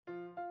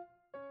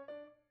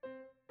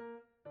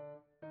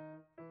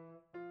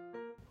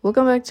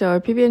Welcome back to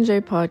our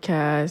PB&J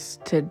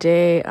podcast.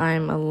 Today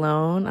I'm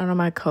alone. I don't have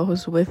my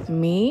co-host with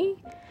me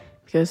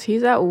because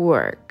he's at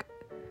work.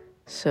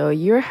 So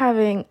you're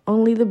having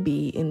only the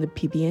B in the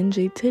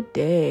PB&J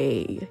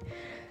today.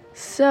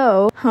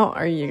 So how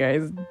are you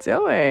guys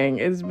doing?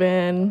 It's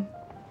been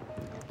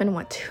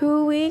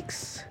 2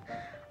 weeks?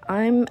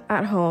 I'm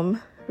at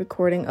home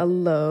recording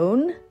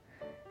alone.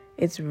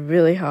 It's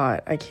really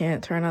hot. I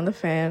can't turn on the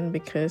fan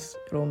because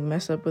it'll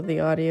mess up with the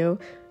audio.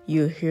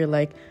 You hear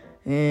like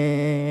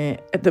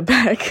at the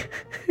back.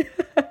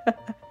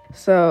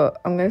 So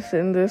I'm gonna sit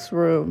in this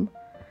room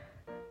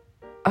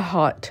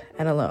hot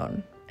and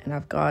alone, and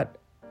I've got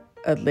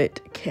a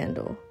lit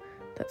candle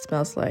that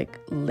smells like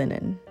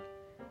linen.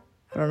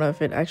 I don't know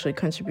if it actually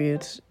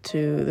contributes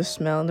to the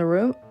smell in the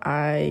room.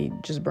 I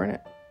just burn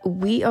it.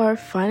 We are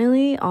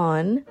finally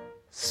on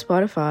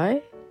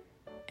Spotify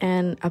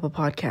and Apple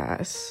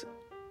Podcasts.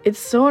 It's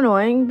so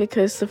annoying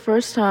because the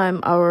first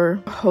time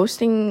our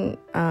hosting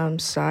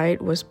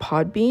site was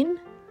Podbean,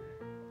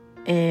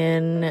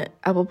 and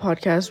Apple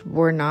Podcasts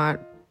were not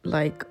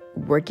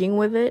working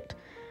with it.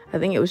 I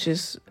think it was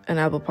just an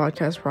Apple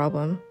Podcast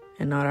problem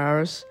and not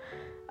ours.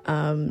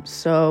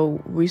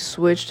 So we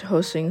switched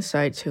hosting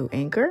site to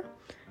Anchor.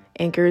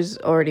 Anchor is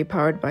already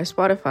powered by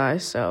Spotify,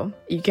 so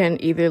you can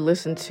either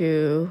listen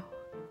to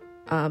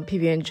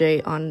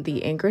PB&J on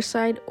the Anchor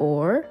side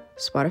or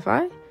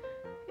Spotify.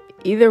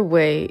 Either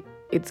way,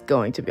 it's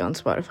going to be on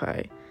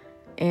Spotify.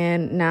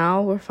 And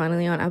now we're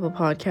finally on Apple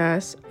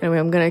Podcasts. Anyway,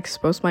 I'm going to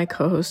expose my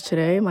co-host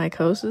today. My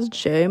co-host is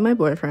Jay, my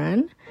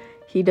boyfriend.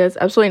 He does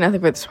absolutely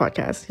nothing for this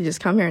podcast. He just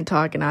come here and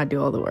talk and I do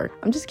all the work.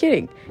 I'm just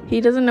kidding. He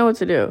doesn't know what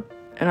to do.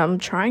 And I'm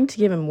trying to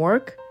give him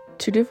work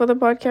to do for the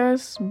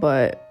podcast,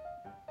 but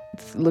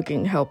it's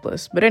looking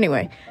helpless. But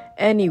anyway,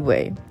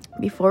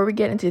 before we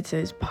get into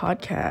today's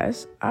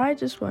podcast, I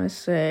just want to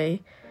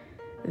say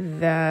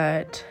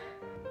that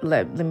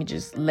let me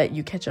just let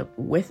you catch up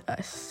with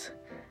us,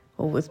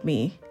 or with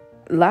me.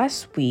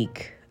 Last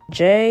week,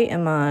 Jay,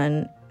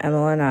 Eman,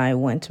 Emma, and I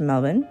went to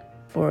Melbourne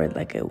for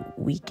a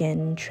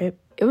weekend trip.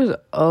 It was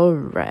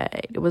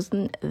alright. It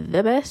wasn't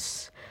the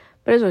best,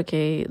 but it's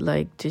okay,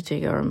 to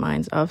take our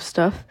minds off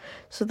stuff.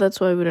 So that's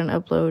why we didn't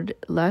upload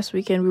last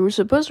weekend. We were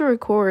supposed to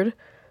record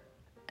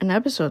an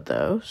episode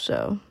though,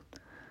 so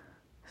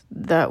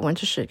that went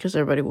to shit because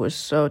everybody was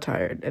so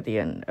tired at the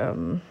end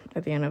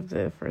of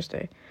the first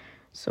day.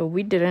 So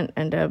we didn't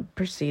end up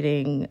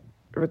proceeding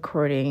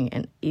recording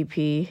an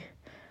EP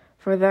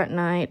for that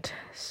night.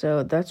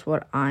 So that's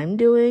what I'm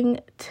doing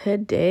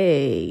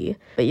today.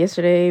 But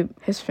yesterday,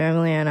 his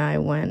family and I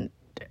went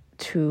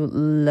to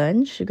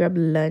grab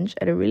lunch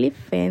at a really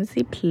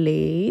fancy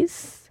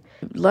place.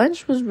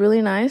 Lunch was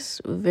really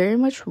nice. Very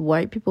much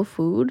white people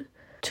food.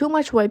 Too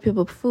much white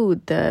people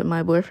food that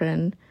my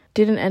boyfriend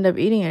didn't end up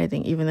eating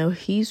anything, even though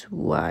he's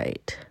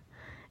white.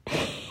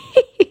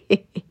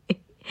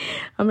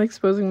 I'm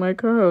exposing my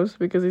co-host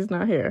because he's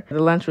not here.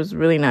 The lunch was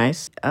really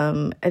nice.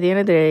 At the end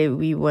of the day,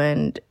 we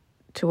went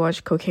to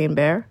watch Cocaine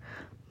Bear.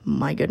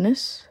 My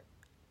goodness,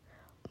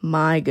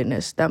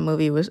 that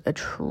movie was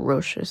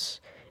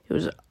atrocious. It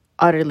was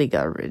utterly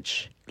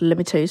garbage. Let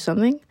me tell you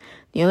something.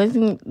 The only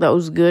thing that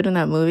was good in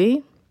that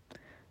movie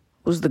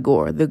was the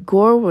gore. The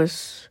gore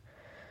was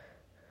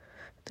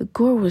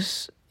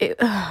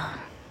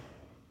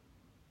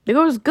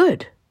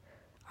good.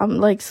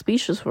 I'm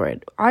speechless for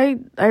it. I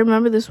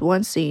remember this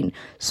one scene.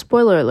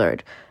 Spoiler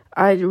alert.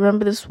 I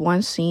remember this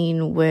one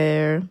scene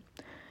where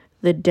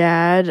the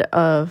dad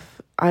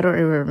of, I don't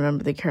even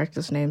remember the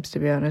characters' names, to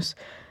be honest.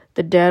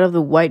 The dad of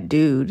the white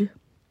dude,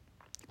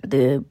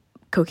 the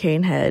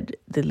cocaine head,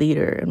 the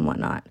leader and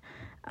whatnot.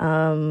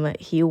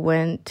 He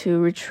went to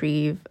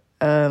retrieve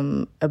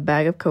a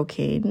bag of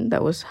cocaine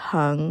that was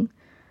hung,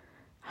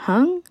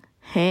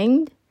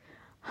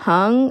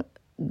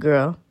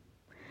 girl.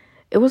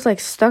 It was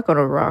stuck on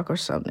a rock or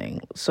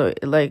something. So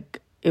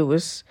it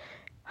was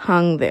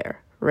hung there,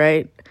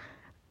 right?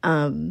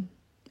 And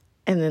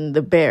then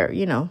the bear,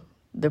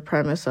 the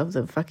premise of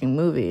the fucking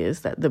movie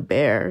is that the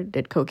bear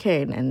did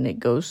cocaine and it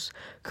goes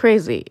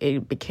crazy.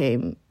 It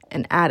became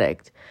an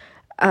addict.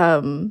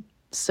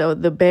 So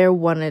the bear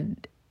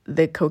wanted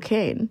the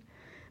cocaine,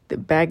 the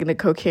bag of the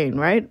cocaine,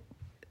 right?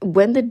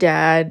 When the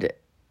dad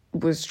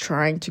was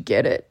trying to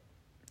get it,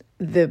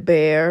 the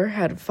bear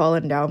had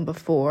fallen down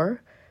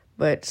before,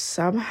 but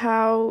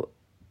somehow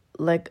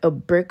a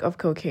brick of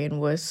cocaine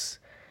was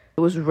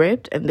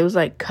ripped, and there was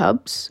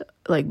cubs,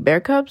 bear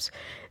cubs.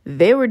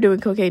 They were doing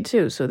cocaine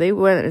too, so they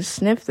went and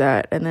sniffed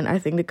that, and then I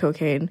think the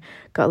cocaine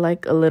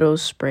got a little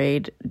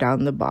sprayed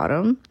down the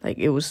bottom,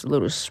 it was a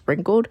little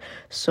sprinkled.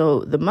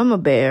 So the mama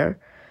bear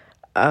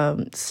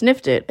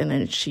sniffed it, and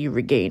then she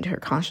regained her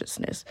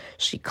consciousness.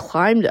 She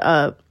climbed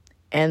up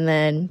and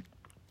then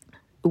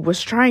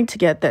was trying to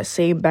get that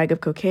same bag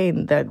of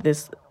cocaine that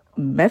this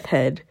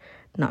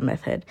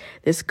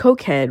this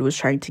cokehead was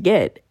trying to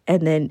get.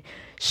 And then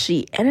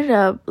she ended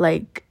up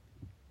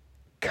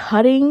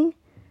cutting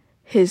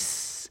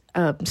his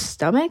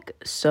stomach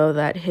so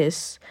that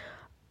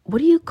what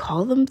do you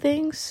call them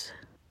things?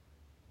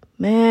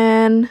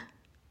 Man,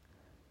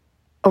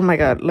 Oh my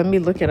God, let me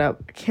look it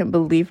up. I can't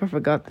believe I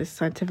forgot the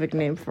scientific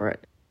name for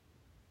it.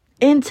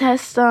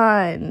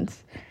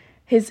 Intestines.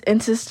 His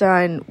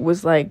intestine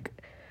was like,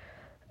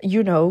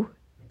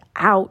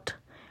 out.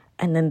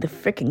 And then the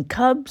freaking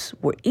cubs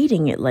were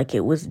eating it like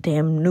it was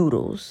damn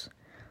noodles.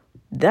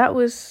 I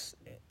was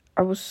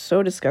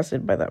so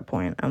disgusted by that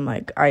point. I'm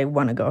like, I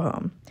want to go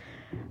home.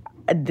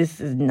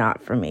 This is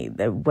not for me.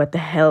 What the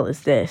hell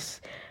is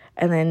this?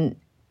 And then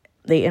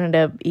they ended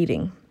up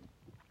eating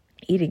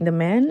the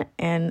man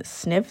and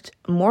sniffed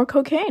more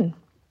cocaine.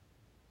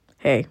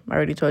 Hey, I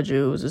already told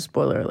you it was a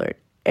spoiler alert.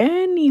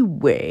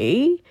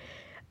 Anyway,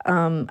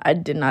 I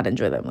did not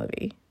enjoy that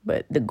movie,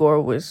 but the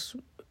gore was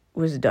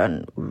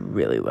done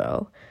really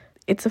well.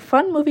 It's a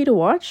fun movie to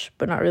watch,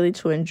 but not really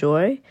to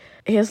enjoy.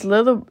 His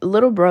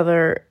little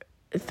brother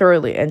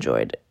thoroughly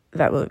enjoyed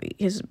that movie.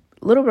 His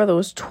little brother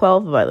was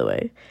 12, by the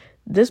way.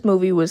 This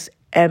movie was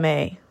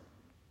MA.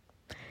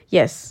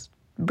 Yes,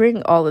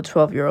 bring all the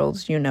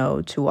 12-year-olds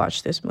to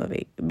watch this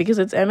movie because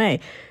it's MA.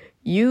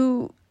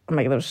 Oh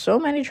my God, there's so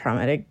many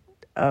traumatic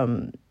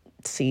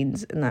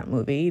scenes in that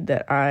movie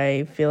that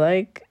I feel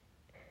like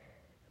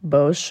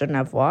Bo shouldn't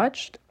have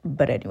watched.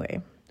 But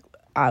anyway,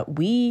 I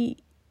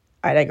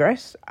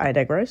digress.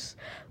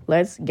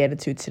 Let's get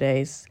into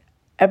today's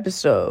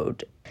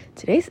episode.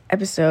 Today's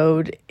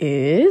episode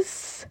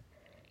is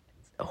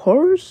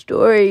horror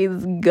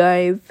stories,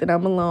 guys, and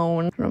I'm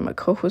alone. My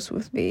co-host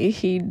with me.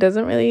 He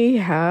doesn't really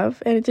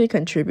have anything to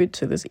contribute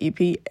to this EP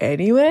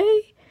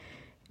anyway.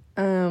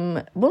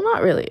 Well,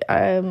 not really.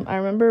 I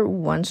remember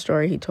one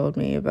story he told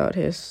me about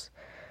his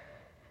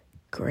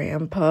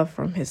grandpa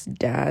from his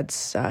dad's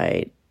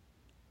side,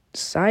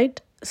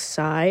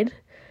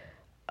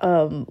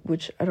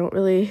 which I don't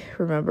really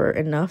remember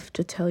enough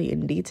to tell you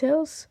in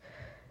details,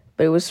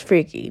 but it was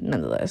freaky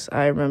nonetheless.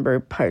 I remember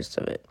parts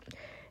of it.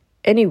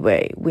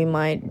 Anyway, we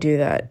might do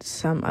that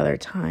some other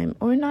time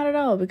or not at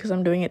all because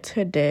I'm doing it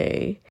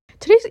today.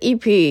 Today's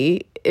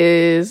EP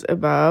is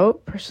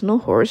about personal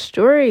horror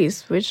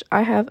stories, which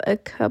I have a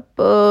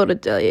couple to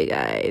tell you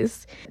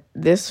guys.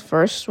 This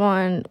first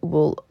one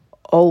will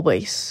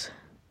always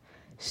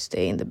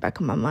stay in the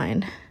back of my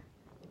mind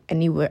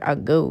anywhere I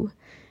go,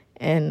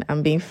 and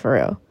I'm being for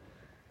real.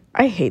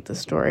 I hate the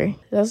story.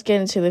 Let's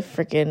get into the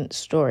freaking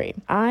story.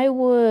 I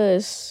want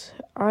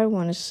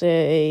to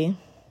say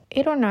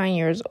 8 or 9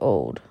 years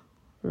old,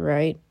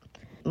 right?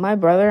 My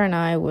brother and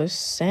I was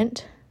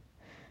sent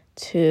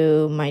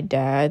to my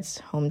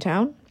dad's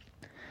hometown.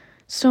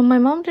 So my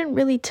mom didn't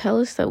really tell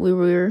us that we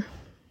were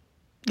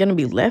going to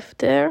be left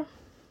there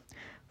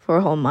for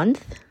a whole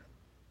month.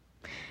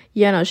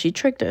 Yeah, no, she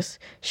tricked us.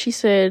 She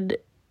said,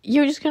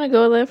 you're just going to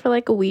go there for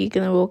like a week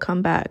and then we'll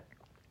come back.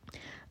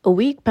 A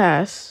week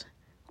passed.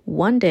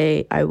 One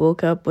day I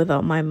woke up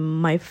without my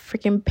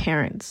freaking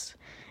parents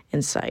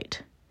in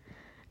sight.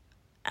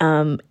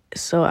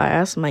 So I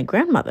asked my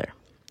grandmother,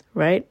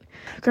 right?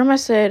 Grandma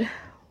said,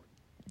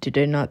 did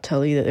they not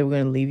tell you that they were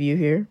going to leave you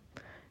here?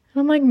 And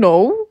I'm like,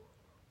 no.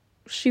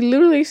 She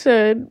literally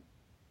said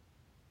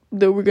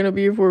that we're going to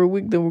be here for a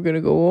week, then we're going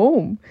to go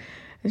home.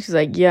 And she's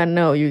like, yeah,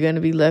 no, you're going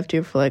to be left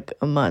here for like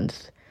a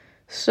month.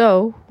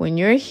 So when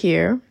you're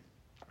here,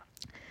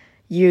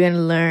 you're going to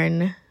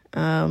learn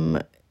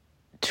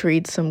to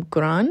read some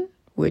Quran,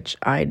 which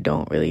I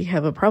don't really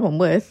have a problem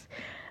with.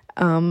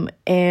 And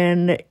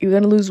you're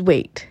going to lose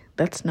weight.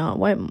 That's not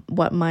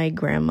what my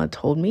grandma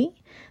told me.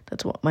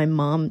 That's what my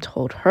mom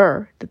told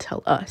her to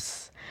tell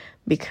us.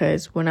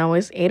 Because when I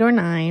was 8 or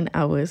 9,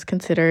 I was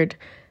considered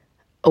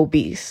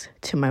obese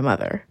to my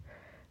mother.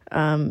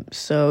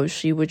 So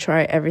she would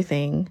try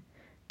everything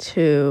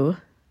to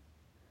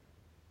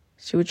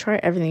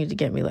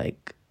get me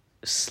like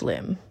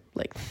slim,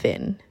 like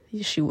thin.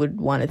 She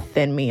would want to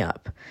thin me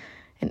up.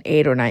 And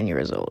 8 or 9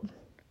 years old.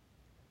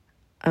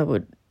 I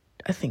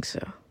think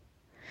so.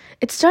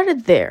 It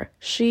started there.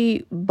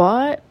 She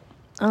bought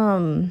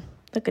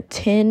like a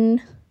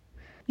tin,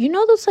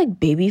 those like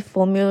baby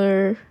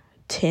formula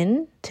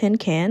tin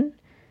can?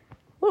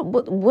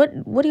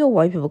 What do you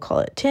white people call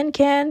it? Tin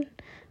can?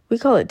 We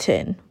call it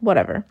tin.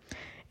 Whatever.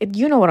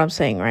 You know what I'm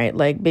saying, right?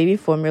 Like baby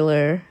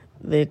formula,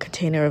 the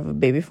container of a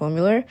baby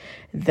formula.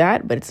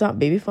 But it's not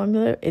baby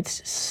formula.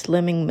 It's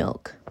slimming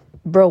milk.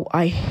 Bro,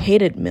 I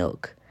hated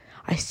milk.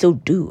 I still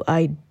do.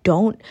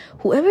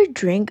 Whoever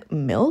drink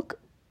milk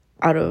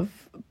out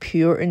of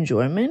pure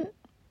enjoyment,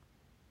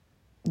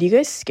 you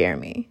guys scare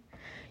me.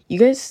 You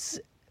guys,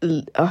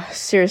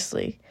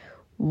 seriously,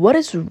 what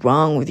is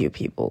wrong with you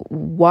people?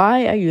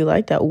 Why are you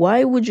like that?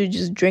 Why would you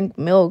just drink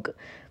milk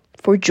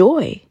for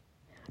joy?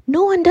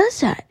 No one does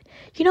that.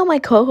 My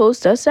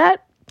co-host does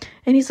that,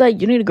 and he's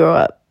like, you need to grow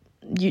up.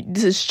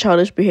 This is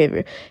childish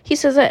behavior. He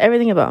says that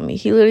everything about me.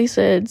 He literally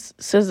says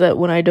that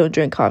when I don't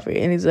drink coffee,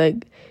 and he's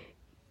like,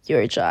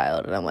 you're a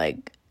child. And I'm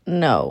like,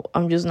 no,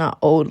 I'm just not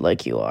old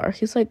like you are.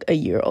 He's like a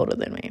year older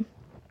than me.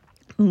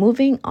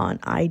 Moving on,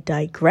 I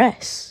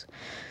digress.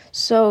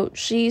 So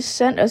she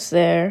sent us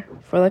there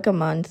for like a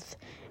month,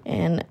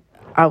 and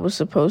I was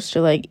supposed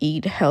to like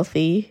eat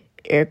healthy,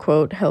 air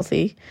quote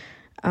healthy,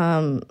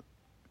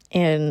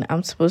 and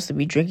I'm supposed to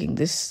be drinking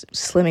this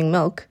slimming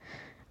milk.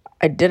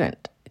 I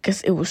didn't,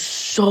 because it was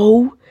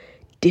so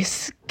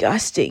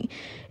disgusting.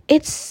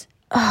 It's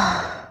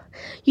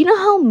you know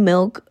how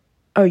milk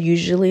are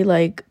usually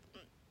like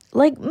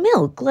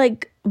milk,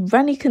 like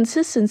runny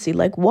consistency,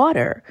 like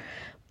water.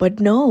 But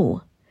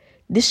no,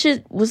 this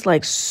shit was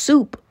like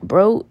soup,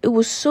 bro. It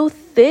was so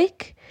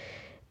thick.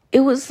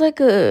 It was like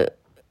a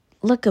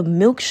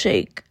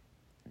milkshake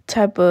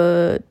type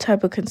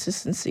of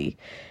consistency.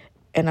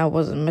 And I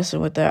wasn't messing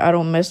with that. I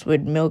don't mess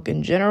with milk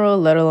in general,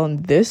 let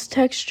alone this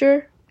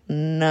texture.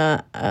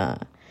 Nah.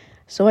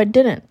 So I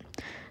didn't.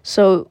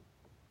 So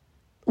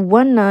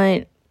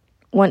one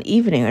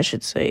evening, I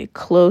should say,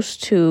 close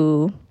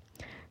to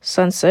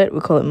sunset,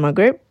 we call it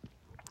Maghrib.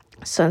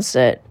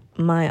 Sunset,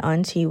 my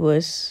auntie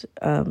was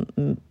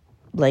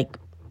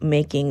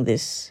making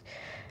this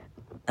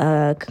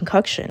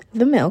concoction.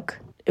 The milk,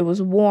 it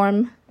was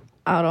warm.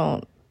 I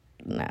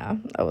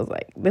was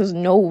like, there's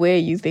no way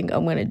you think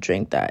I'm gonna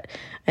drink that.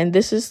 And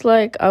this is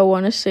like, I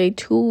want to say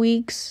 2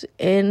 weeks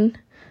in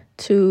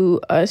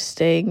to us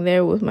staying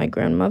there with my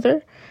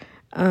grandmother.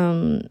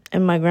 And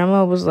my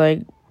grandma was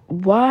like,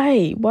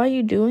 why are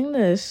you doing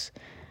this?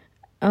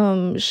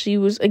 She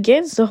was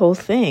against the whole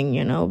thing,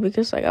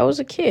 because like I was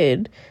a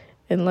kid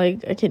and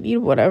like I can eat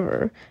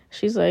whatever.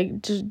 She's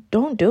like, just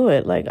don't do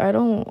it. Like I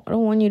don't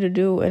want you to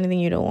do anything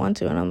you don't want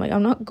to. And I'm like,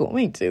 I'm not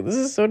going to. This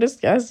is so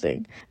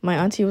disgusting. My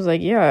auntie was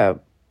like, yeah.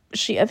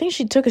 I think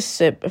she took a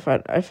sip if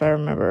I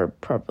remember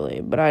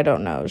properly, but I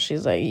don't know.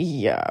 She's like,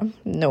 yeah,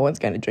 no one's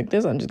gonna drink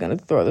this. I'm just gonna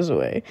throw this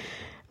away.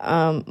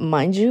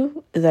 Mind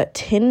you, that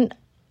tin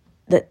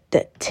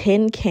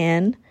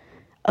can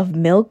of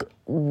milk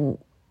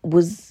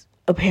was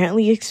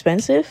apparently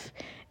expensive,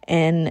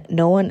 and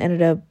no one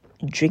ended up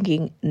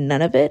drinking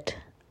none of it.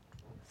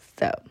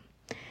 So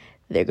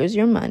there goes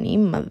your money,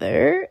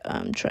 mother.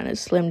 I'm trying to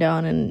slim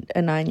down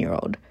a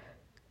 9-year-old.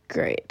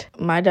 Great.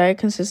 My diet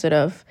consisted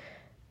of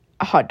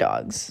hot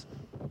dogs.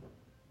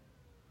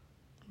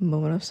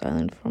 Moment of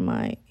silence for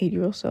my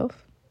 8-year-old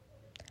self.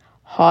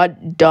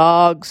 Hot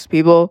dogs,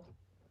 people.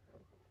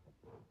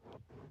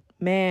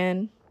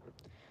 Man,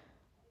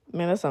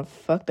 that's some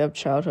fucked up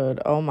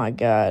childhood. Oh my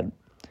God.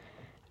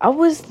 I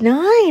was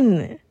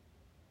 9.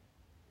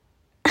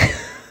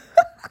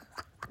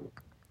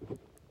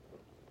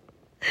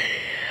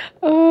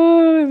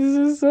 Oh, this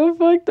is so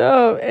fucked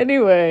up.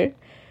 Anyway,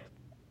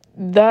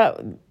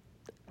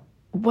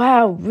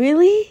 wow,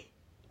 really?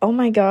 Oh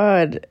my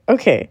God.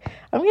 Okay,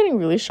 I'm getting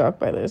really shocked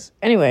by this.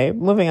 Anyway,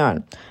 moving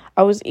on.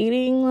 I was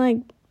eating like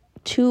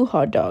 2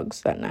 hot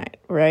dogs that night,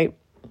 right?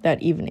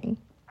 That evening.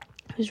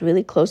 It was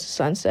really close to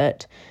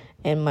sunset,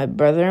 and my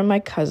brother and my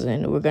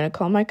cousin, we're going to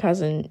call my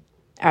cousin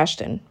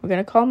Ashton. We're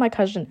going to call my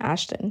cousin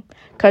Ashton.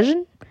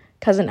 Cousin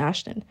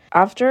Ashton.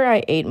 After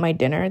I ate my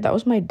dinner, that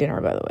was my dinner,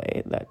 by the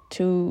way, that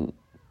two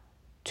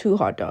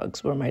hot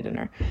dogs were my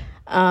dinner.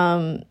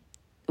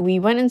 We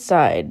went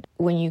inside.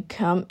 When you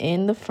come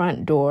in the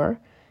front door,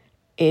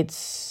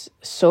 it's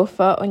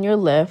sofa on your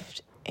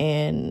left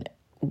and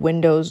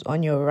windows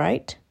on your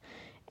right.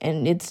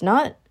 And it's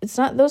not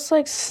those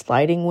like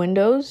sliding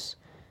windows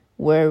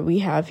where we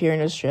have here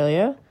in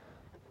Australia.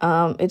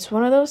 It's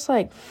one of those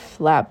like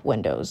flap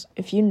windows.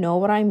 If you know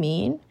what I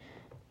mean,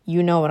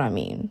 you know what I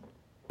mean.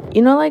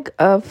 Like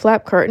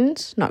flap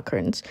curtains, not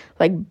curtains,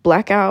 like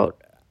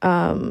blackout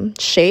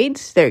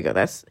shades. There you go.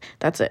 That's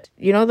it.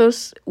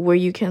 Those where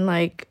you can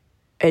like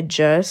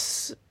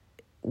adjust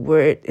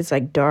where it's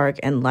like dark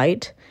and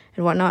light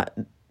and whatnot.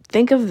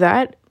 Think of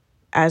that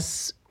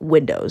as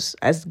windows,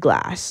 as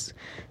glass.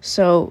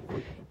 So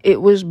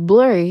it was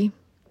blurry,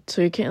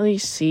 so you can't really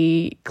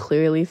see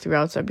clearly through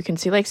outside. You can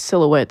see like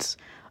silhouettes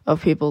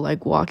of people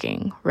like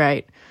walking,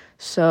 right?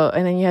 So,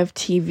 and then you have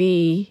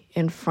TV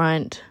in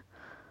front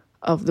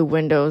of the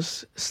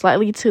windows,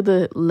 slightly to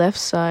the left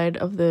side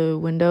of the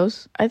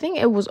windows. I think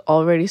it was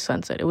already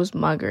sunset. It was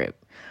Maghrib,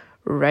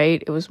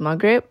 right? It was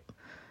Maghrib.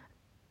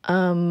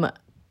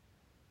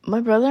 My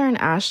brother and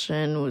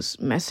Ashton was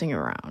messing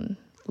around,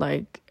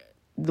 like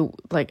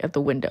at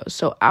the window.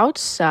 So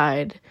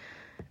outside,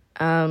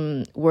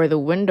 where the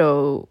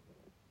window,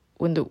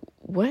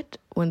 where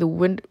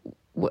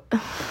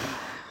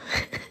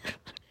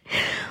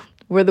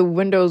the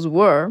windows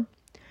were,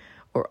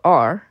 or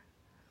are,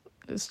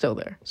 it's still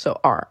there. So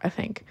are, I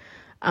think.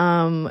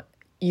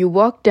 You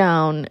walk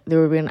down,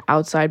 there would be an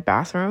outside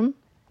bathroom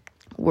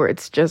where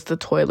it's just the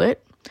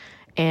toilet.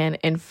 And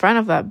in front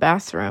of that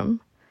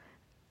bathroom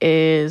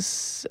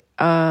is,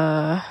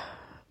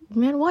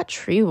 what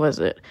tree was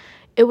it?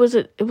 It was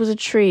a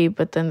tree,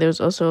 but then there's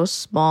also a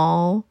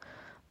small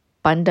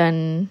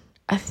pandan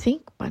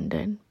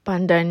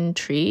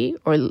tree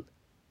or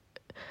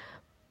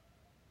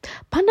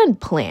pandan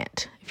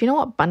plant. If you know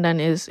what pandan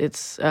is,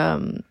 it's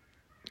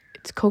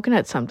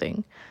coconut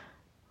something.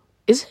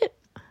 Is it?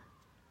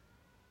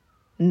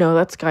 No,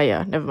 that's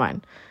kaya. Never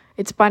mind.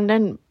 It's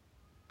pandan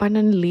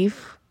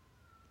leaf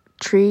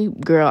tree.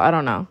 Girl, I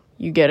don't know.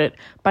 You get it.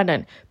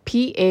 Pandan.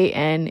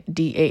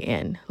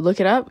 Pandan. Look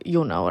it up.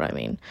 You'll know what I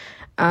mean.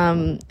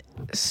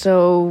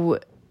 So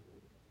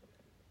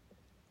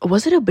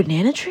Was it a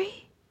banana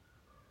tree?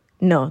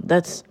 No,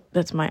 that's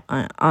my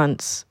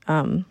aunt's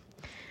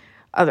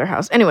other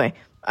house. Anyway,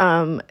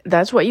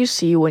 that's what you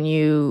see when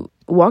you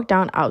walk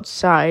down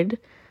outside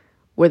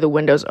where the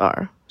windows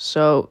are.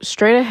 So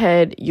straight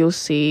ahead, you'll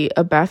see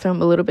a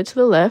bathroom a little bit to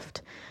the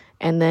left,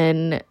 and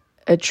then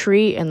a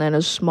tree, and then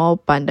a small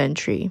pandan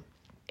tree.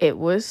 It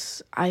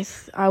was,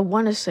 I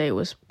want to say it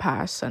was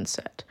past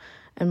sunset,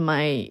 and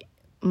my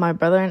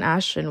brother and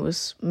Ashton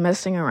was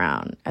messing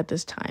around at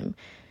this time.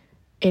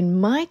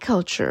 In my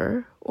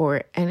culture,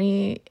 or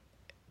any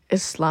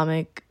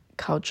Islamic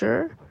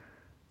culture,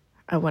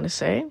 I want to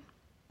say,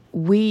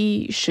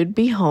 we should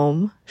be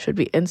home, should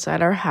be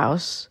inside our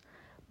house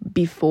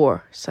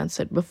before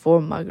sunset,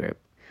 before Maghrib,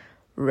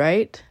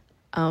 right?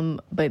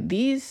 But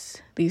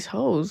these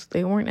hoes,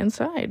 they weren't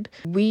inside.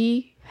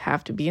 We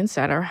have to be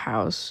inside our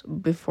house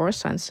before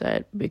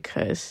sunset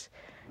because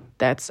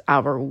that's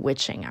our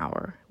witching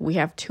hour. We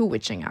have 2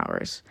 witching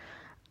hours.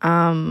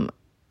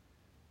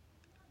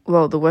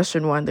 Well, the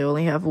Western one, they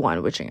only have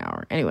 1 witching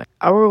hour. Anyway,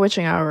 our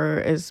witching hour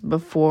is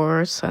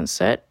before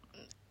sunset,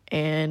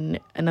 and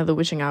another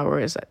witching hour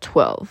is at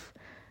 12.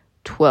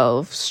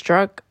 12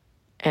 struck,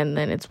 and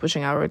then it's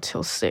witching hour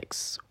till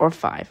 6 or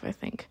 5, I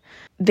think.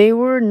 They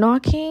were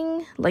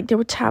knocking, like they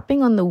were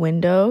tapping on the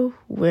window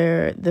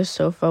where the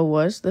sofa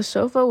was. The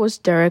sofa was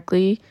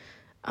directly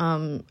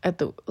at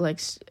the,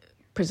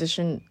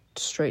 positioned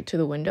straight to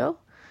the window.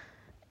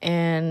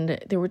 And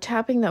they were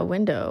tapping that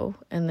window,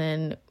 and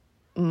then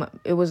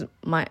it was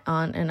my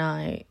aunt and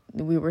I,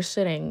 we were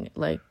sitting,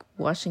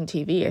 watching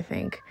TV, I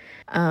think.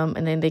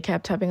 And then they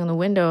kept tapping on the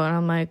window, and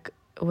I'm like,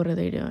 what are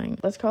they doing?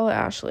 Let's call it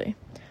Ashley,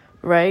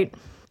 right?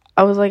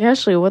 I was like,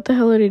 Ashley, what the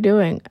hell are they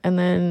doing? And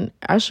then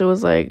Ashley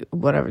was like,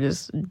 whatever,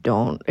 just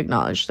don't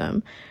acknowledge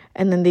them.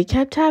 And then they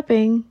kept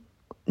tapping,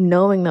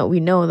 knowing that we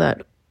know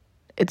that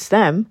it's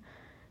them.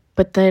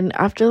 But then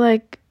after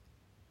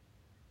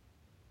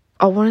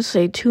I want to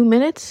say 2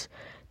 minutes,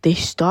 they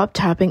stopped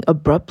tapping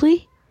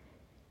abruptly,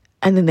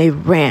 and then they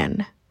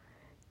ran.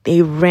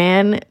 They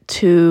ran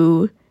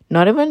to,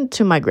 not even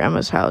to my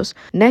grandma's house.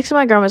 Next to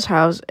my grandma's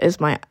house is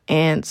my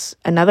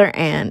another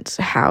aunt's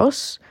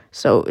house.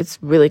 So it's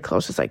really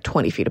close. It's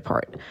 20 feet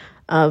apart.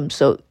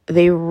 So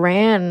they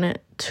ran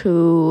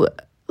to,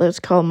 let's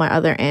call my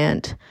other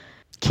aunt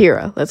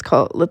Kira. Let's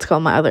call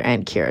my other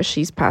aunt Kira.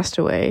 She's passed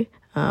away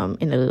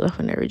in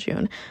the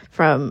June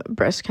from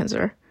breast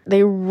cancer.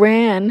 They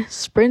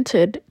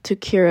sprinted to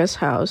Kira's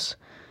house,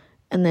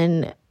 and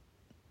then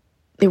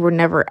they were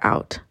never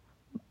out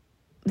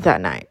that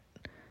night.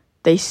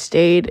 They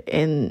stayed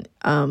in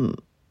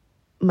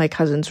my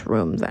cousin's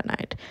room that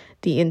night,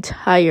 the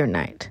entire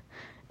night.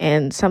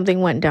 And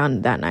something went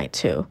down that night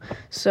too.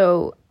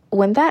 So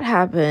when that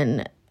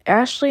happened,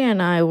 Ashley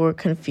and I were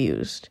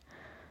confused,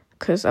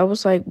 because I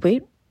was like,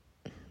 wait,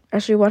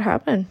 Ashley, what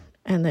happened?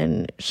 And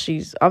then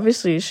she's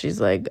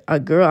like,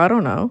 girl, I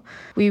don't know.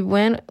 We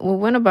went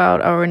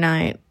about our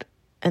night,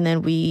 and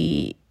then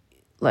we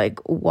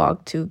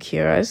walked to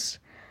Kira's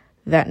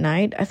that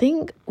night. I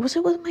think, was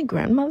it with my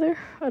grandmother?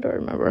 I don't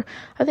remember.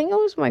 I think it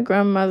was my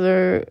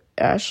grandmother,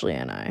 Ashley,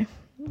 and I.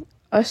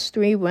 Us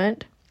 3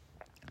 went.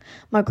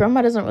 My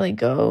grandma doesn't really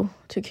go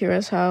to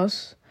Kira's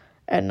house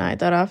at night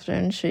that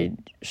often. She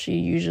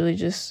usually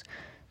just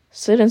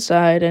sit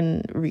inside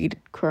and read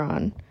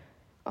Quran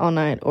all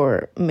night,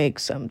 or make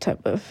some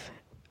type of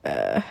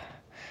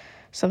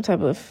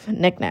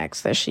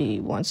knickknacks that she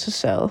wants to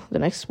sell the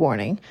next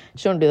morning.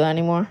 She don't do that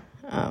anymore,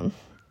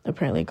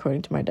 apparently,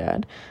 according to my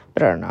dad,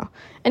 but I don't know.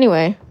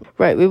 Anyway,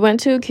 right, we went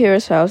to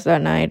Kira's house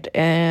that night,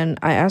 and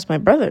I asked my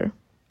brother.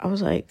 I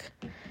was like,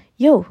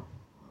 yo,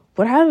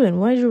 what happened?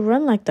 Why did you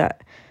run like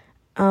that?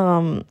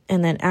 And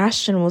then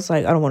Ashton was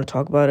like, I don't want to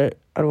talk about it.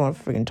 I don't want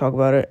to freaking talk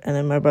about it. And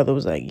then my brother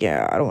was like,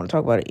 yeah, I don't want to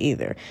talk about it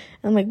either.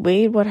 And I'm like,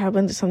 wait, what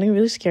happened? Did something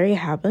really scary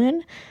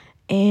happen?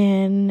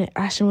 And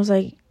Ashton was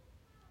like,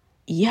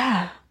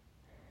 yeah,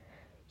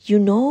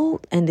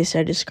 and they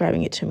started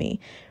describing it to me.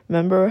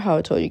 Remember how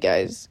I told you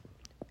guys,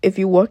 if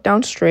you walk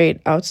down straight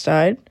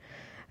outside,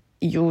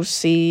 you'll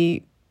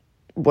see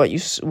what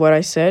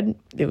I said.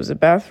 It was a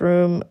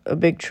bathroom, a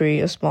big tree,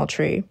 a small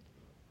tree.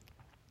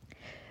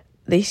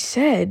 They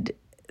said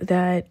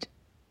that,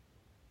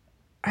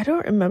 I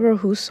don't remember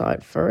who saw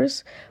it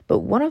first, but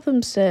one of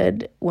them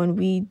said when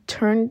we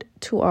turned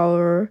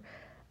our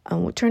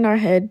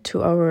head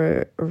to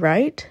our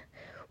right,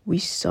 we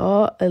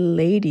saw a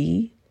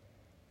lady.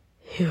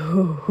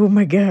 Oh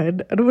my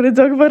God, I don't want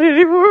to talk about it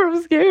anymore.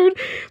 I'm scared.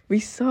 We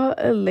saw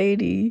a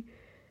lady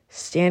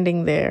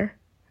standing there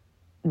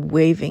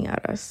waving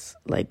at us,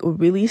 a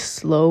really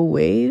slow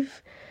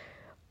wave.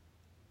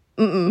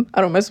 I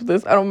don't mess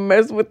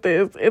with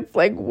this. It's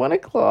 1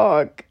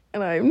 o'clock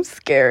and I'm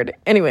scared.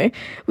 Anyway,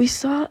 we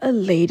saw a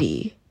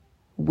lady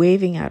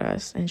waving at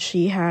us, and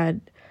she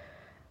had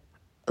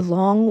a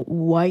long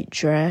white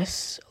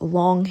dress,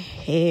 long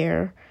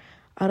hair.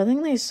 I don't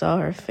think they saw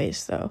her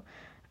face though.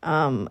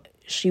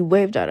 She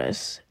waved at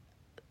us.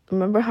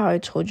 Remember how I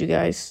told you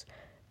guys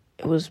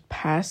it was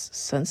past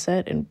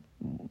sunset, and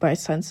by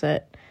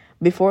sunset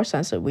before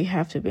sunset, we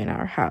have to be in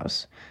our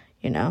house,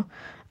 you know?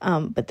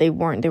 But they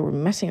weren't. They were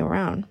messing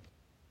around.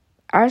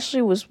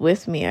 Ashley was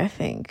with me, I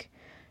think.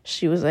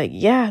 She was like,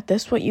 yeah,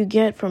 that's what you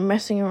get from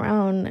messing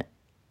around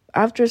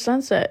after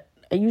sunset.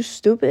 Are you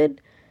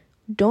stupid?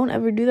 Don't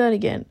ever do that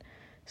again.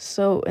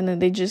 So, and then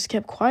they just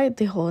kept quiet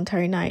the whole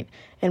entire night.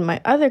 And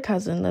my other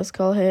cousin, let's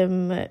call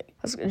him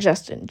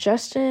Justin.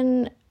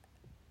 Justin,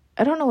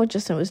 I don't know what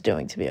Justin was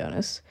doing, to be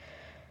honest.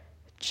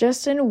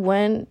 Justin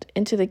went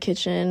into the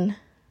kitchen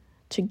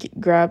to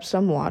grab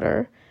some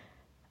water.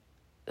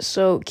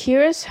 So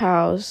Kira's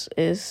house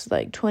is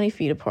like 20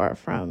 feet apart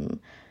from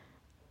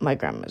my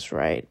grandma's,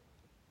 right?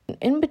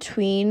 In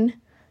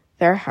between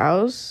their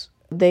house,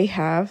 they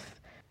have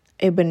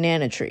a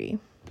banana tree.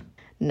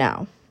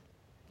 Now,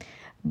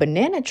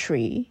 banana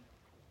tree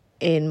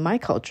in my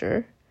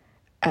culture,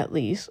 at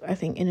least, I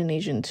think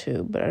Indonesian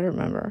too, but I don't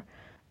remember.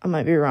 I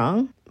might be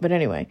wrong. But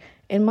anyway,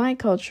 in my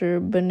culture,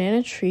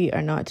 banana tree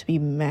are not to be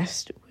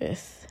messed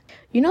with.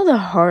 You know the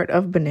heart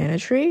of banana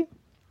tree?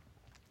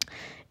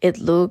 It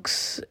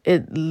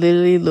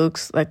literally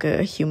looks like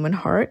a human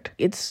heart.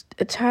 It's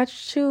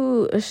attached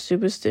to a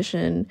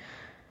superstition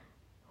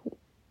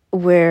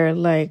where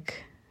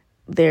like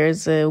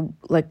there's a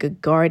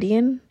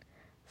guardian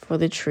for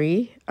the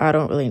tree. I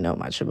don't really know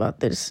much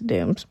about this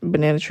damn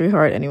banana tree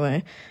heart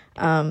anyway.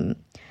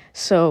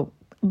 So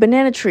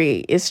banana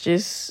tree is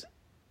just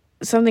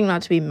something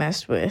not to be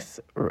messed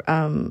with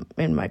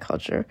in my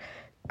culture.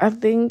 I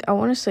think I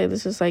want to say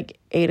this is like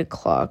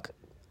 8:00,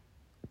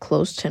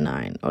 close to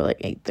 9, or like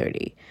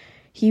 8:30.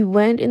 He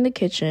went in the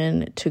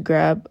kitchen to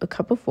grab a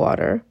cup of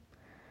water,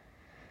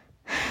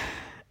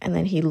 and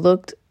then he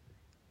looked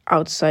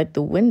outside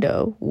the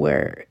window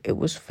where it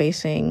was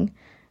facing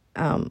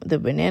the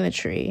banana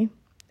tree.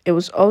 It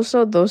was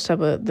also those type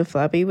of the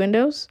flappy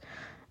windows.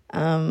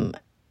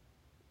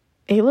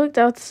 He looked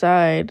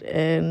outside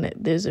and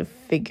there's a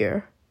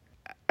figure.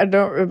 I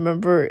don't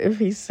remember if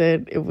he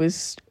said it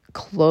was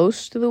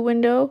close to the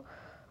window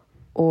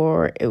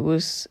or it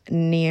was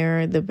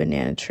near the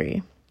banana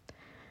tree.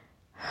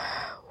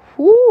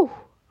 Whoo! Oh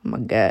my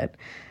God.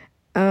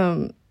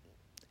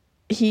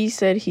 He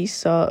said he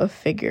saw a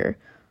figure.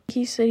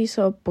 He said he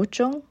saw a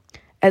pocong.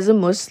 As a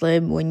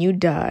Muslim, when you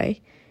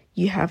die,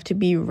 you have to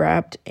be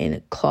wrapped in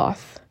a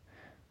cloth,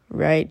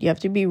 right? You have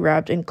to be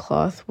wrapped in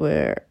cloth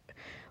where,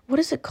 what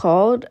is it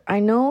called?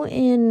 I know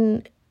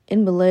in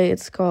Malay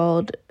it's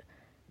called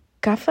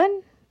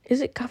kafan.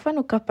 Is it kafan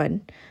or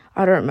kapan?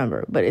 I don't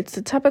remember, but it's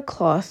the type of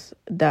cloth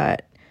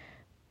that,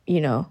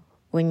 you know,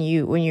 when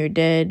you're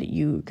dead,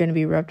 you're gonna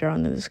be wrapped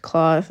around in this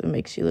cloth. It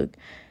makes you look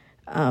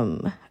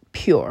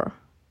pure.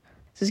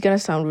 This is gonna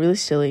sound really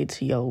silly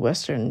to y'all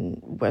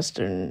Western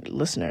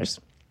listeners.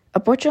 A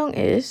pocong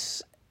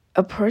is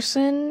a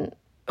person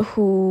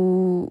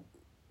who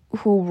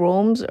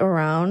roams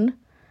around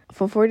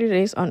for 40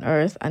 days on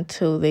Earth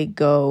until they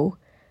go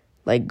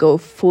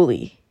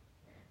fully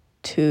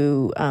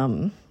to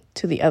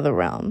the other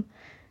realm.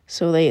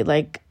 So they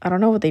I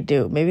don't know what they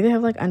do. Maybe they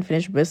have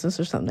unfinished business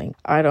or something.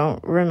 I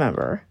don't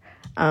remember.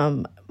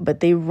 But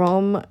they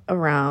roam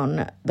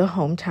around the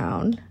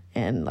hometown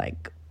and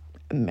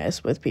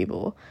mess with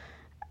people.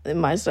 It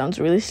might sound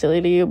really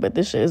silly to you, but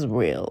this shit is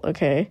real,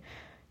 okay?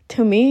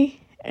 To me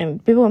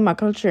and people in my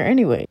culture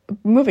anyway.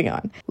 Moving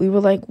on. We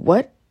were like,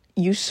 what?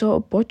 You saw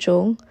a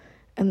pocong?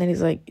 And then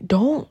he's like,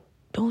 don't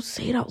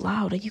say it out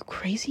loud. Are you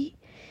crazy?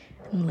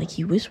 And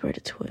he whispered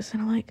it to us.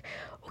 And I'm like,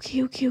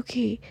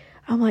 okay.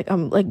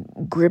 I'm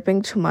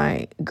gripping to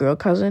my girl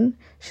cousin.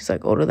 She's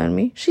older than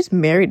me. She's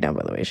married now,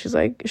 by the way.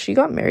 She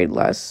got married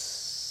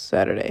last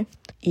Saturday.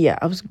 Yeah,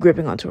 I was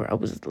gripping onto her. I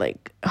was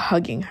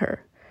hugging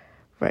her,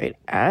 right?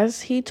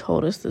 As he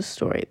told us the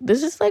story.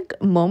 This is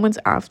moments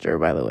after,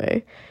 by the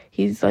way.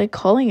 He's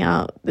calling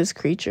out this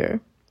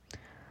creature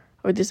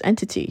or this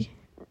entity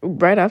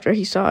right after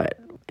he saw it.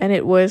 And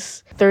it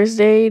was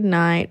Thursday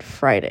night,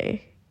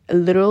 Friday. A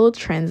literal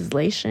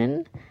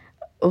translation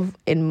of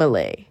in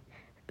Malay.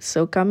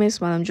 So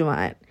Kamis Malam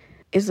Jumat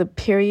is a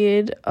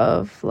period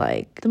of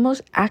the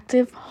most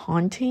active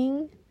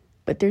haunting,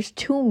 but there's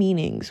two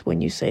meanings when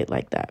you say it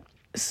like that.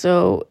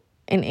 So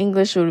in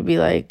English, it would be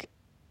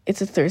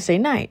it's a Thursday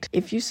night.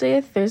 If you say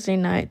a Thursday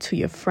night to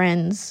your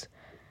friends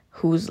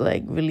who's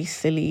really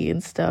silly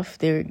and stuff,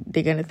 they're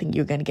gonna think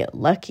you're gonna get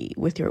lucky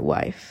with your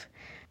wife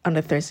on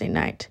a Thursday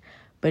night.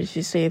 But if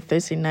you say a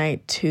Thursday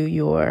night to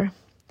your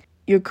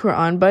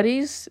Quran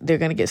buddies, they're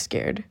gonna get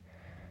scared.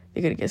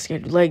 They're gonna get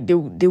scared. They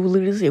will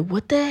literally say,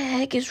 what the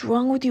heck is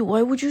wrong with you?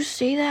 Why would you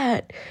say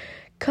that?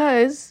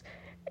 Because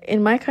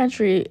in my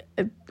country,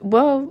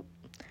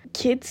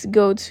 kids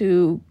go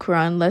to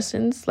Quran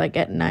lessons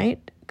at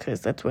night,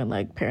 because that's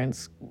when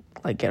parents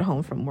get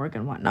home from work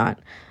and whatnot.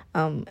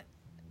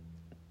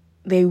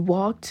 They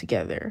walk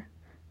together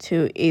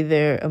to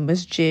either a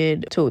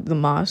masjid, to the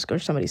mosque, or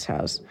somebody's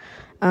house.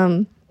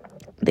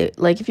 They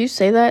if you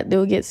say that,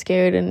 they'll get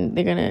scared and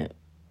they're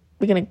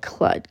gonna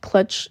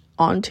clutch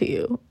onto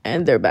you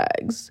and their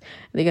bags.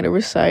 They're gonna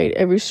recite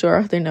every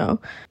surah they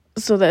know.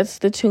 So that's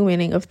the two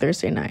meaning of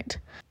Thursday night.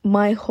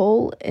 My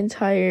whole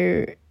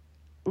entire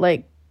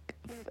like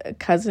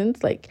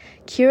cousins. Like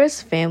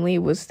Kira's family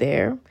was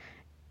there,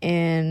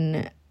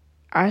 and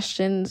I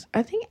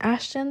think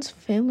Ashton's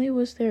family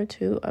was there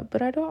too,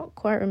 but I don't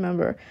quite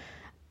remember.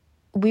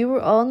 We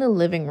were all in the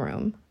living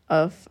room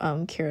of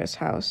Kira's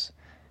house,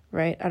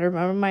 right? I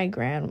remember my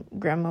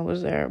grandma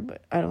was there,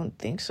 but I don't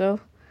think so.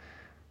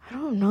 I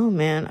don't know,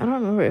 man. I don't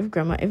remember if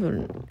grandma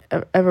even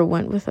ever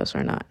went with us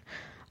or not.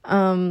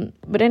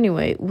 But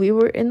anyway, we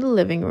were in the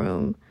living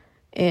room,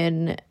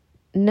 and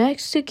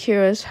next to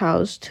Kira's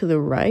house to the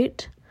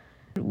right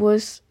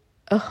was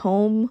a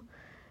home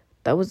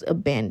that was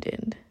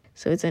abandoned.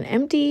 So it's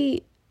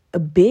a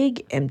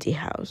big empty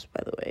house,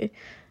 by the way.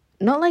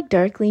 Not like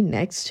directly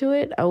next to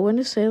it. I want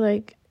to say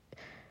like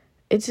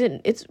it's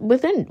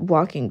within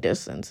walking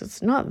distance.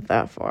 It's not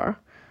that far.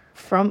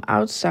 From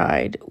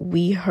outside,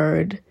 we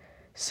heard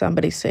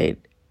somebody say,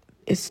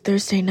 "It's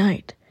Thursday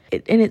night."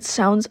 And it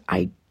sounds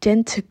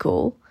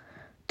identical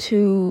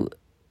to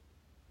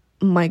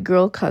my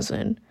girl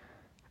cousin.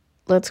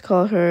 Let's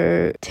call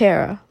her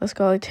Tara.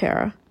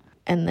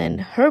 And then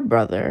her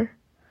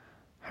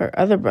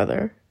other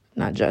brother,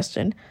 not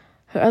Justin,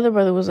 her other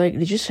brother was like,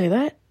 "Did you say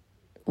that?"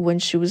 When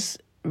she was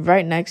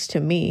right next to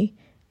me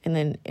and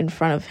then in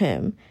front of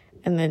him.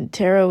 And then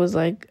Tara was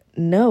like,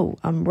 "No,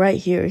 I'm right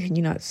here. Can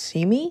you not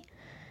see me?"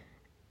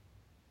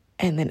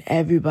 And then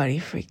everybody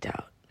freaked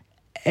out.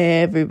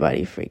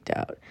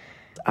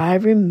 I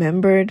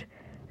remembered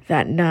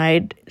that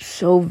night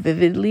so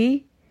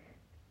vividly.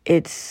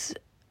 It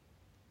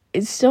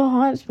still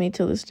haunts me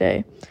till this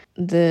day.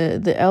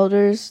 The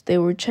elders, they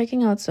were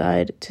checking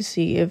outside to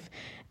see if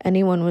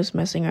anyone was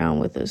messing around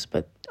with us,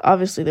 but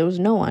obviously there was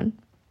no one,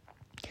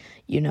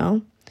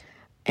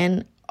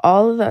 and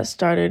all of that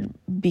started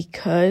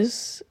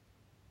because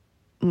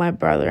my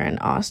brother and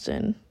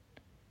Austin,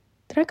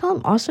 did I call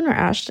him Austin or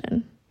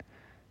Ashton?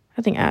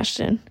 I think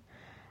Ashton.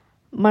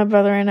 My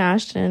brother and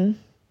Ashton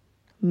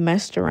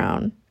messed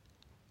around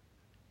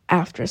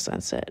after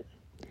sunset.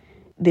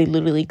 They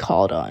literally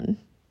called on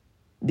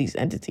these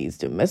entities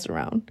to mess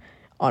around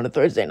on a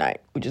Thursday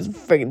night, which is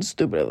freaking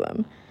stupid of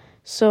them.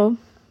 So,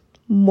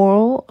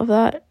 moral of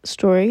that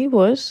story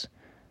was,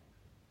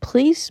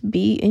 please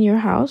be in your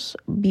house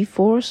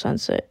before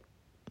sunset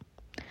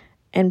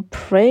and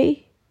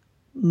pray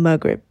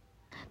Maghrib.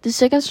 The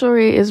second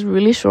story is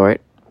really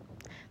short.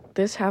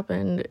 This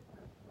happened...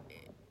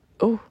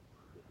 Oh,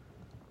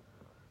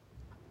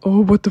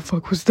 what the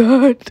fuck was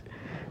that?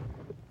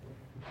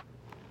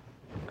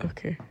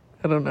 Okay,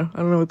 I don't know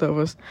what that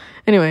was.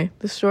 Anyway,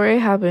 the story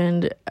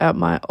happened at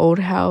my old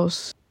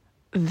house.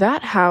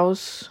 That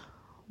house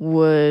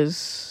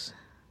was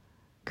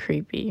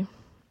creepy.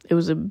 It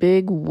was a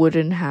big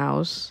wooden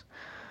house.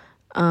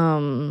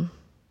 And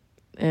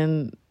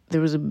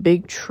there was a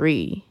big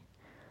tree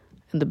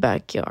in the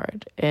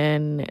backyard,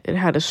 and it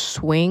had a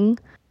swing.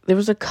 There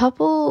was a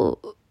couple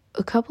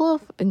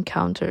of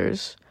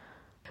encounters.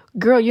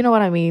 Girl, you know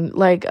what I mean?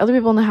 Like, other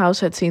people in the house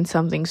had seen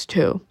some things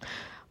too.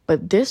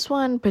 But this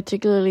one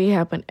particularly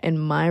happened in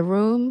my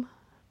room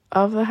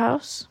of the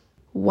house.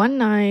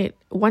 One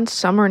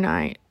summer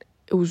night,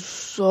 it was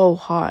so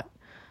hot.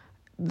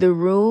 The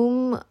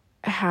room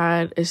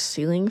had a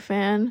ceiling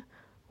fan,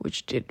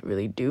 which didn't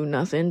really do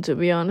nothing, to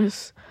be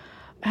honest.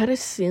 I had a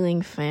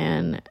ceiling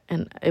fan,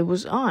 and it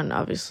was on,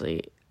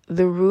 obviously.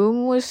 The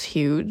room was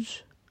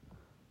huge.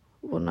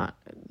 Well,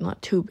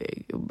 not too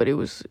big, but it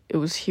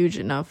was huge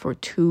enough for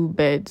two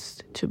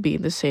beds to be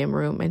in the same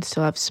room and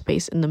still have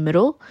space in the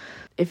middle.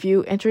 If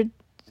you entered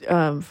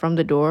from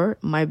the door,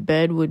 my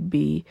bed would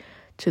be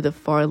to the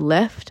far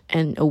left,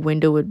 and a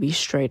window would be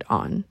straight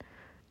ahead.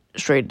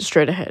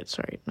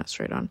 Sorry, not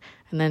straight on.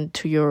 And then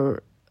to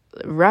your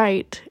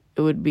right,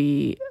 it would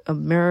be a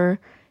mirror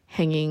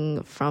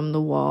hanging from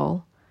the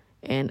wall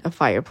and a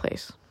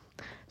fireplace.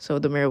 So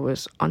the mirror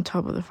was on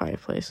top of the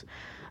fireplace.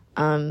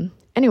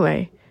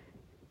 Anyway,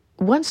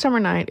 one summer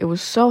night, it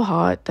was so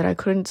hot that I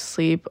couldn't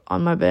sleep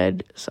on my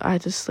bed, so I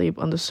had to sleep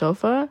on the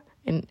sofa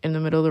in the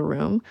middle of the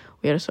room.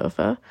 We had a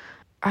sofa.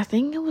 I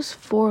think it was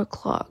 4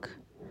 o'clock.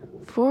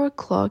 4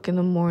 o'clock in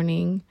the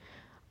morning,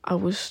 I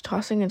was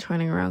tossing and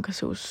turning around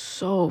because it was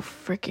so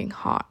freaking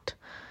hot.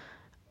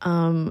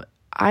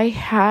 I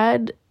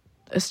had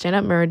a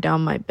stand-up mirror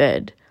down my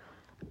bed,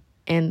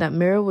 and that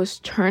mirror was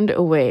turned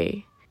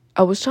away.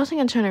 I was tossing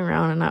and turning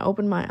around, and I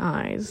opened my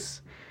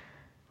eyes.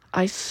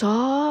 I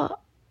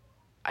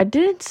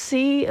didn't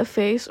see a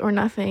face or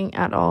nothing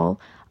at all.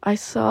 I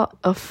saw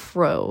a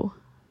fro.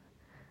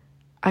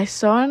 I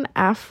saw an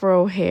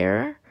afro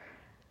hair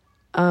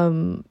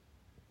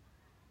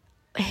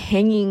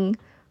hanging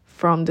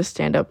from the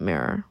stand-up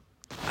mirror.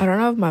 I don't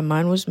know if my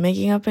mind was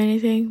making up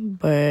anything,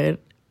 but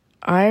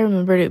I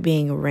remembered it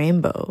being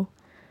rainbow.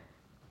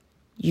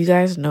 You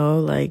guys know,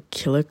 like,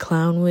 killer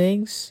clown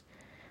wigs?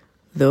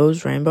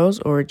 Those rainbows,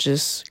 or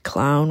just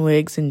clown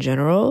wigs in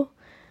general?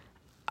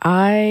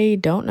 I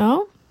don't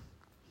know.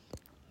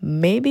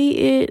 Maybe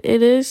it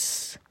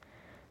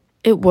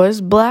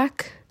was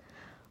black,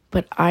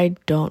 but I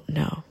don't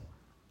know.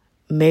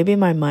 Maybe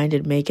my mind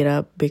did make it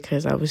up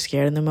because I was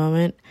scared in the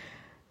moment,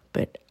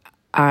 but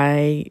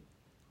I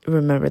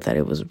remembered that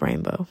it was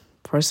rainbow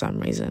for some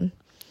reason.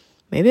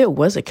 Maybe it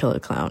was a killer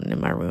clown in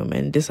my room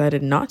and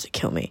decided not to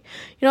kill me.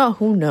 You know,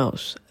 who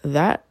knows?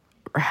 That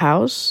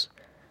house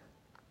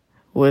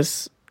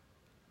it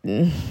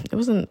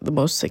wasn't the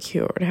most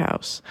secured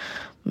house.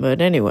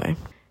 But anyway,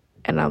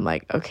 and I'm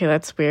like, okay,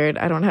 that's weird.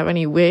 I don't have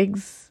any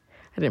wigs.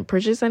 I didn't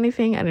purchase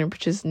anything. I didn't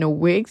purchase no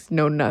wigs,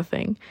 no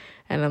nothing.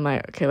 And I'm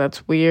like, okay,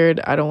 that's weird.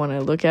 I don't want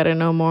to look at it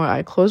no more.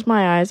 I closed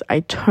my eyes.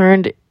 I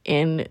turned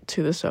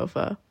into the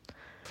sofa.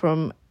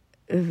 From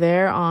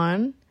there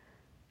on,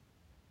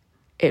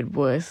 it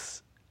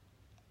was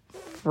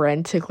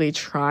frantically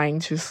trying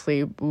to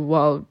sleep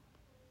while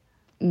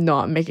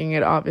not making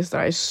it obvious that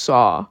I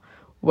saw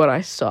what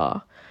I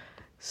saw.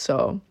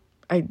 So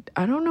I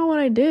don't know what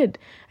I did.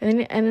 And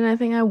then I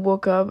think I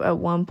woke up at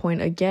one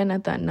point again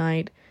at that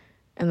night,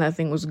 and that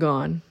thing was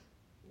gone.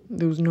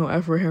 There was no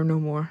afro hair no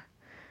more.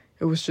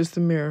 It was just a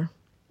mirror.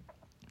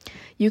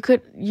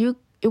 It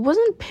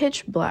wasn't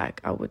pitch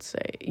black, I would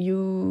say.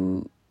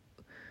 You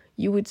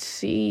could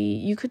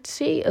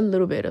see a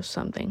little bit of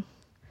something,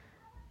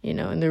 you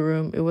know, in the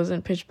room. It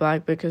wasn't pitch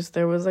black because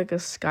there was like a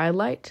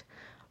skylight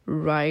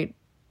right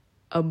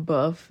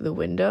above the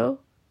window.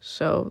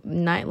 So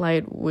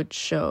nightlight would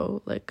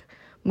show, like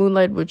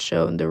moonlight would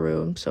show in the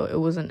room. So it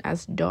wasn't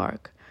as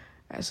dark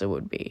as it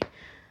would be.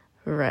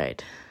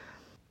 Right.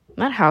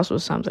 That house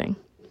was something.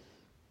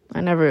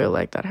 I never really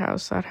liked that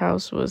house. That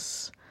house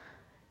was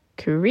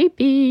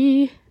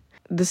creepy.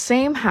 The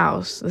same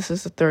house, this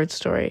is the third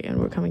story, and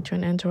we're coming to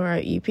an end to our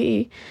EP.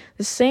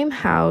 The same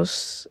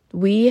house,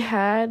 we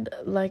had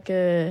like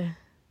a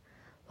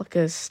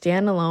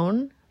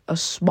standalone, a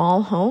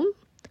small home,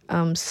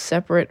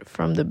 separate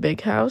from the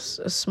big house,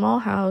 a small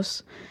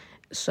house.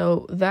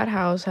 So that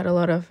house had a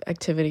lot of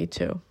activity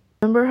too.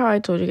 Remember how I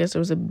told you guys there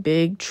was a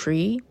big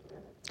tree?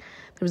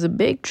 There was a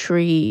big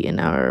tree in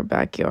our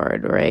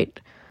backyard, right?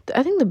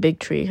 I think the big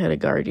tree had a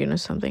guardian or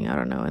something, I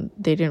don't know, and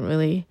they didn't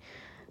really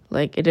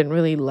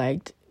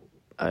like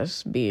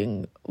us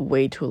being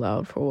way too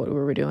loud for what we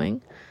were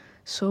doing.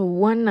 So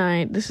one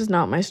night, this is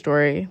not my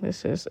story,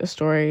 this is a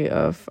story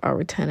of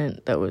our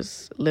tenant that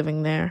was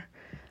living there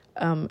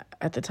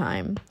at the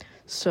time.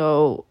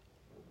 So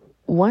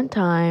one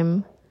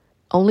time,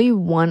 only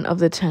one of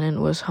the tenant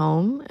was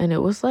home, and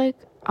it was like,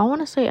 I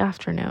want to say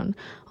afternoon.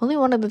 Only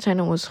one of the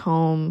tenant was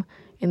home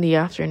in the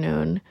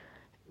afternoon,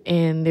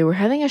 and they were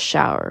having a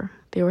shower.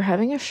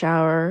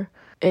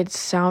 It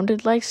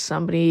sounded like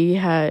somebody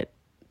had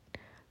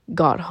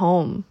got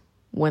home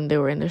when they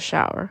were in the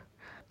shower.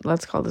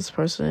 Let's call this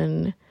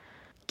person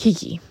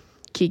Kiki.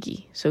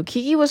 So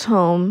Kiki was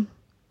home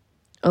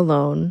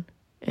alone,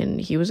 and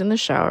he was in the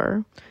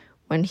shower.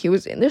 When he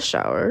was in the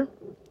shower,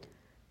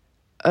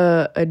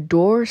 a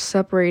door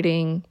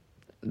separating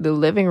the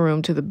living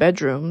room to the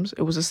bedrooms,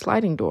 it was a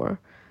sliding door,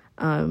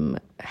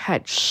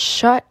 had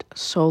shut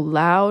so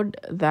loud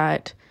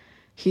that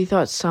he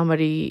thought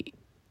somebody,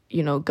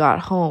 you know, got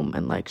home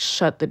and like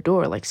shut the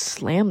door, like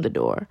slammed the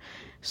door.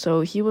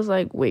 So he was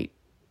like, wait,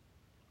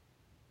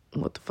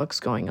 what the fuck's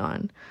going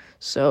on?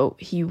 So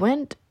he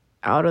went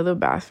out of the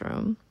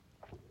bathroom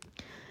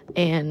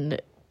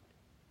and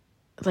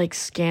like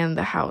scanned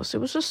the house.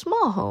 It was a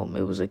small home.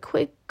 It was a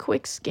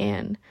quick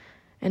scan.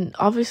 And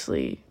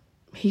obviously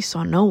he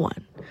saw no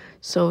one.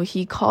 So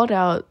he called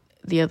out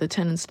the other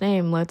tenant's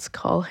name. Let's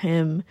call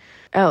him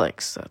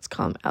Alex.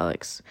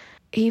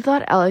 He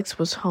thought Alex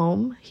was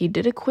home. He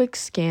did a quick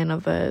scan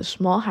of the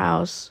small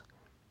house.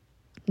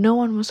 No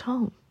one was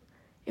home.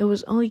 It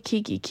was only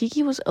Kiki.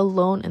 Kiki was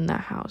alone in that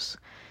house.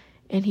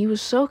 And he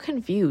was so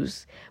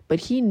confused.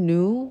 But he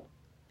knew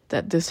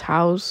that this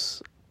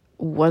house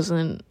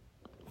wasn't,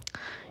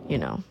 you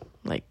know,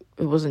 like,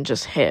 it wasn't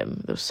just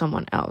him. There was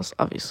someone else,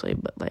 obviously.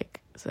 But, like,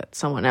 that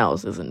someone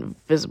else isn't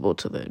visible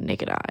to the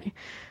naked eye.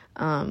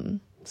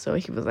 So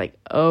he was like,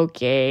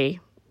 okay,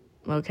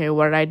 what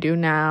did I do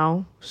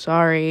now?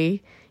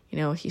 Sorry. You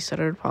know, he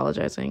started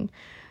apologizing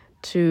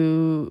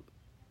to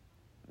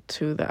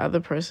the other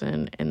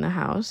person in the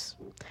house.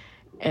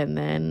 And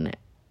then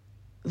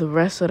the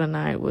rest of the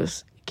night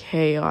was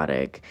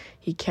chaotic.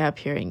 He kept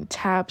hearing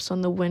taps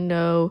on the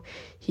window.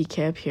 He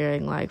kept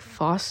hearing like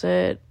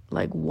faucet,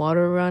 like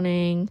water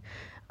running.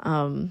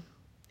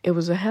 It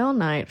was a hell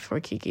night for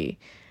Kiki.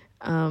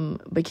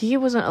 But Kiki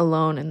wasn't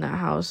alone in that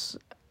house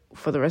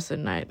for the rest of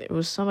the night. It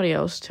was somebody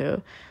else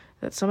too.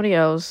 That somebody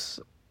else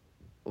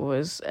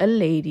was a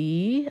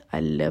lady. I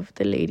loved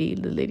the lady.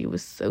 The lady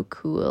was so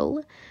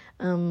cool.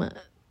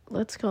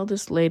 Let's call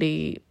this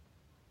lady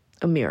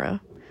Amira.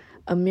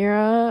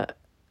 Amira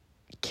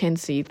can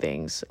see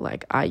things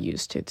like I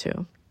used to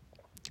too.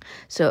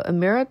 So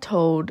Amira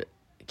told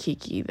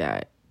Kiki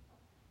that,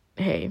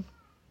 hey,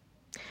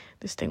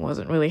 this thing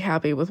wasn't really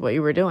happy with what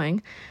you were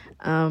doing.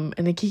 And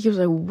then Kiki was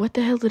like, what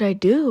the hell did I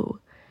do?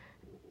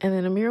 And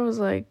then Amira was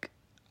like,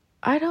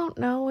 I don't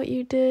know what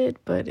you did,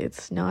 but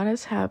it's not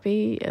as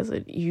happy as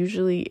it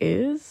usually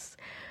is.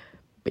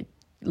 But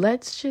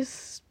let's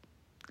just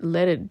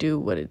let it do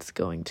what it's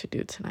going to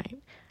do tonight.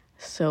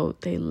 So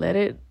they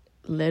let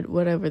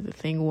whatever the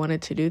thing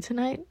wanted to do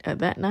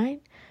that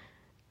night.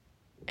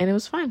 And it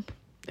was fine.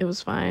 It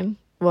was fine.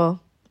 Well,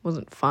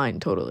 wasn't fine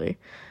totally.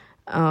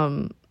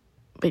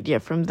 But yeah,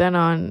 from then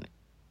on,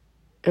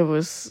 it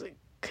was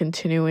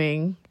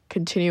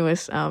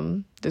continuous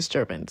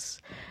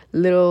disturbance,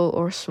 little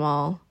or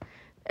small.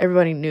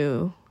 Everybody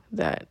knew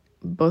that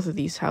both of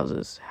these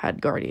houses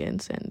had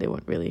guardians, and they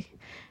weren't really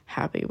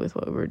happy with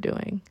what we were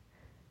doing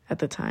at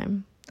the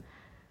time.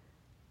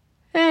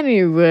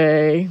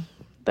 Anyway,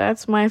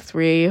 that's my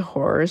 3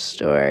 horror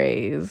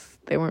stories.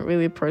 They weren't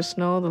really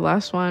personal, the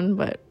last one,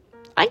 but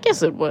I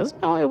guess it was.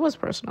 No, it was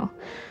personal.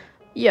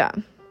 Yeah,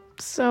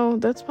 so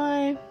that's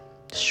my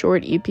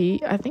short EP.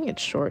 I think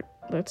it's short.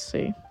 Let's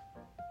see.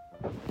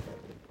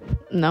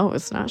 No,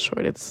 it's not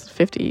short. It's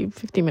 50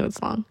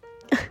 minutes long.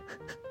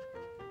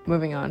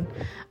 Moving on.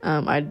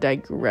 I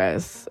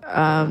digress.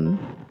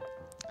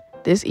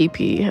 This EP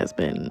has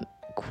been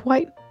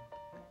quite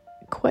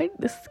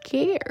the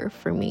scare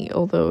for me,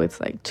 although it's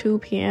like 2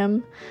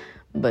 p.m.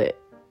 But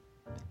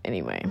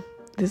anyway,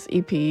 this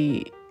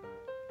EP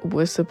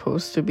was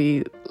supposed to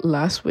be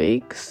last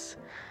week's,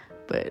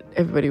 but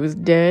everybody was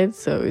dead,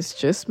 so it's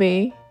just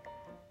me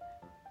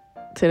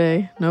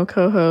today. No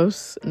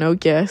co-hosts, no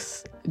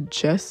guests,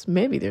 just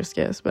maybe there's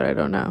guests, but I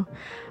don't know.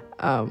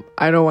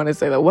 I don't want to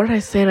say that. What did I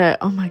say that?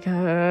 Oh my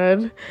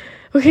god.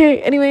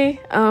 Okay, anyway,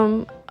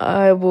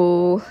 I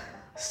will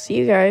see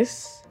you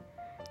guys.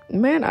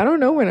 Man, I don't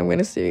know when I'm going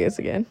to see you guys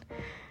again.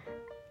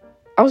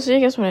 I'll see you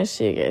guys when I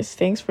see you guys.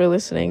 Thanks for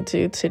listening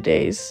to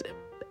today's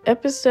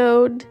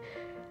episode.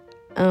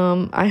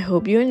 I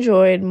hope you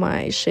enjoyed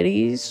my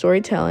shitty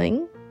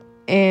storytelling,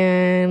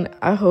 and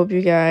I hope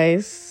you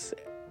guys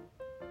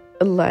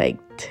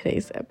liked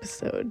today's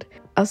episode.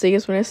 I'll see you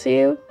guys when I see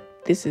you.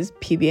 This is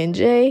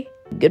PB&J.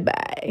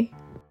 Goodbye.